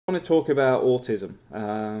I want to talk about autism.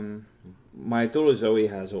 My daughter Zoe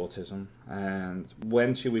has autism, and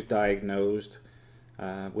when she was diagnosed,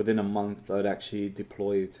 within a month, I'd actually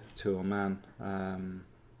deployed to Oman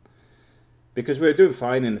because we were doing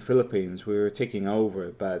fine in the Philippines. We were taking over,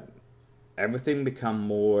 but everything became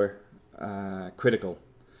more critical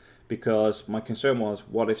because my concern was,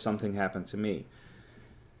 what if something happened to me?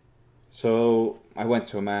 So I went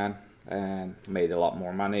to Oman and made a lot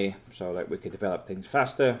more money so that we could develop things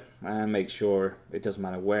faster and make sure it doesn't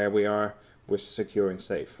matter where we are, we're secure and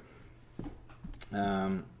safe.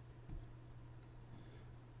 Um,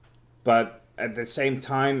 but at the same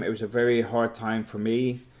time, it was a very hard time for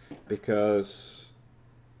me because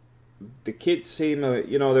the kids seem,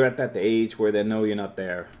 they're at that age where they know you're not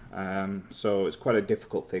there. So it's quite a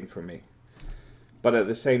difficult thing for me. But at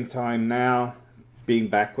the same time now, being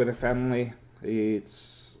back with a family,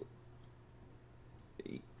 it's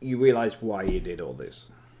you realize why you did all this.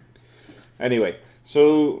 Anyway,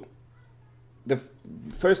 so the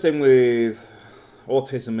first thing with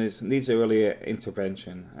autism is needs early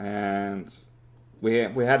intervention, and we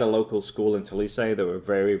had a local school in Tbilisi that were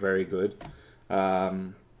very very good.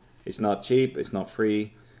 It's not cheap, it's not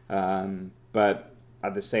free, but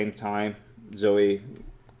at the same time, Zoe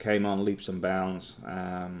came on leaps and bounds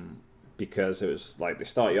because it was like they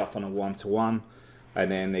start you off on a one-to-one, and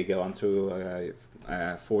then they go on to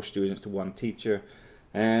 4 students to one teacher.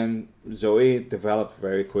 And Zoe developed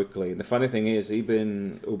very quickly. And the funny thing is,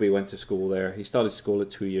 even Ubi went to school there. He started school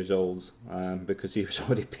at 2 years old because he was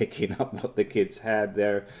already picking up what the kids had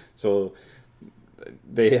there. So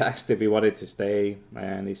they asked if he wanted to stay,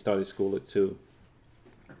 and he started school at 2.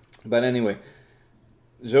 But anyway,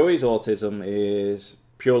 Zoe's autism is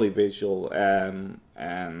purely visual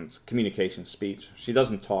and communication speech. She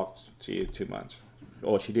doesn't talk to you too much,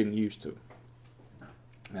 or she didn't used to.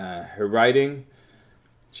 Her writing,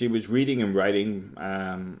 she was reading and writing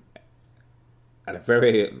at a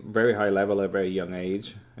very, very high level at a very young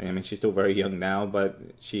age. I mean, she's still very young now, but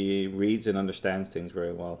she reads and understands things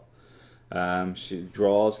very well. She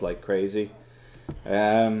draws like crazy.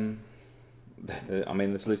 I mean,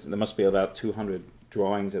 there must be about 200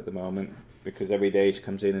 drawings at the moment because every day she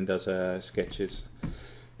comes in and does sketches.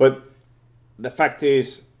 But the fact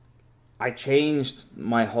is, I changed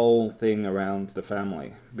my whole thing around the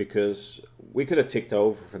family because we could have ticked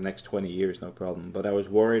over for the next 20 years, no problem. But I was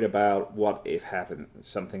worried about what if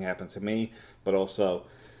something happened to me, but also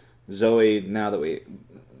Zoe, now that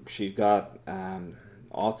she's got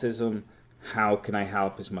autism, how can I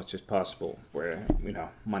help as much as possible? Where,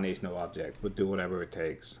 money is no object, we'll do whatever it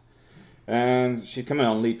takes. And she's coming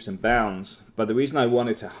on leaps and bounds. But the reason I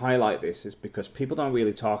wanted to highlight this is because people don't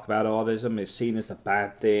really talk about autism. It's seen as a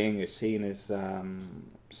bad thing. It's seen as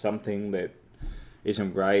something that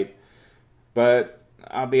isn't right. But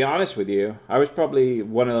I'll be honest with you, I was probably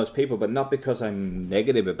one of those people, but not because I'm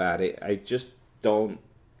negative about it. I just don't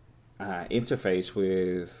interface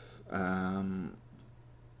with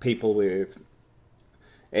people with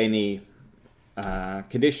any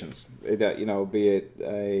conditions. That, be it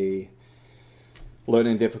a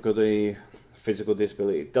learning difficulty, physical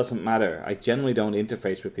disability, it doesn't matter. I generally don't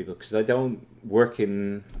interface with people because I don't work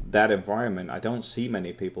in that environment. I don't see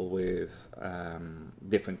many people with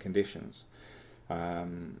different conditions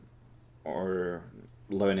or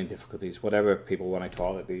learning difficulties, whatever people want to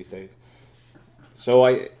call it these days.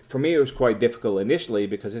 So for me, it was quite difficult initially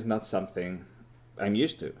because it's not something I'm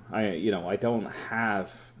used to. I don't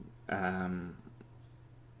have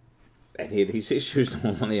any of these issues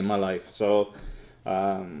normally in my life. So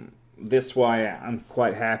that's why I'm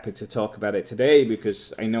quite happy to talk about it today,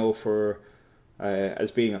 because I know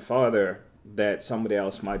as being a father, that somebody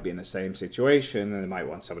else might be in the same situation and they might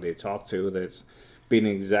want somebody to talk to that's been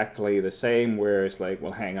exactly the same, where it's like,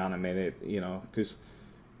 well, hang on a minute, because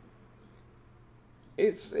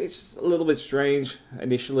it's a little bit strange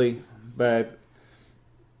initially, but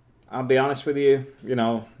I'll be honest with you,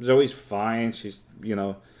 Zoe's fine. She's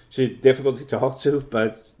difficult to talk to,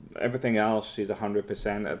 but everything else, she's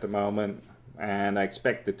 100% at the moment. And I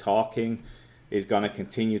expect the talking is going to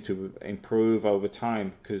continue to improve over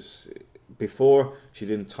time, because before she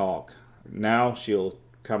didn't talk. Now she'll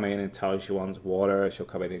come in and tell you she wants water. She'll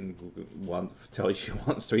come in and tell you she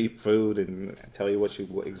wants to eat food and tell you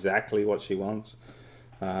exactly what she wants.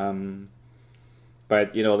 But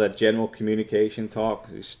that general communication talk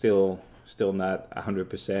is still not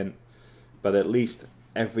 100%. But at least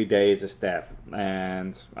every day is a step,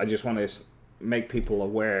 and I just want to make people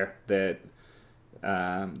aware that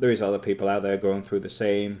there is other people out there going through the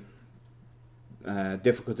same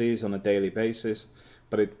difficulties on a daily basis.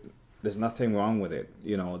 But there's nothing wrong with it.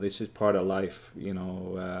 You know, this is part of life. You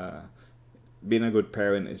know, being a good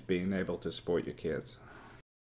parent is being able to support your kids.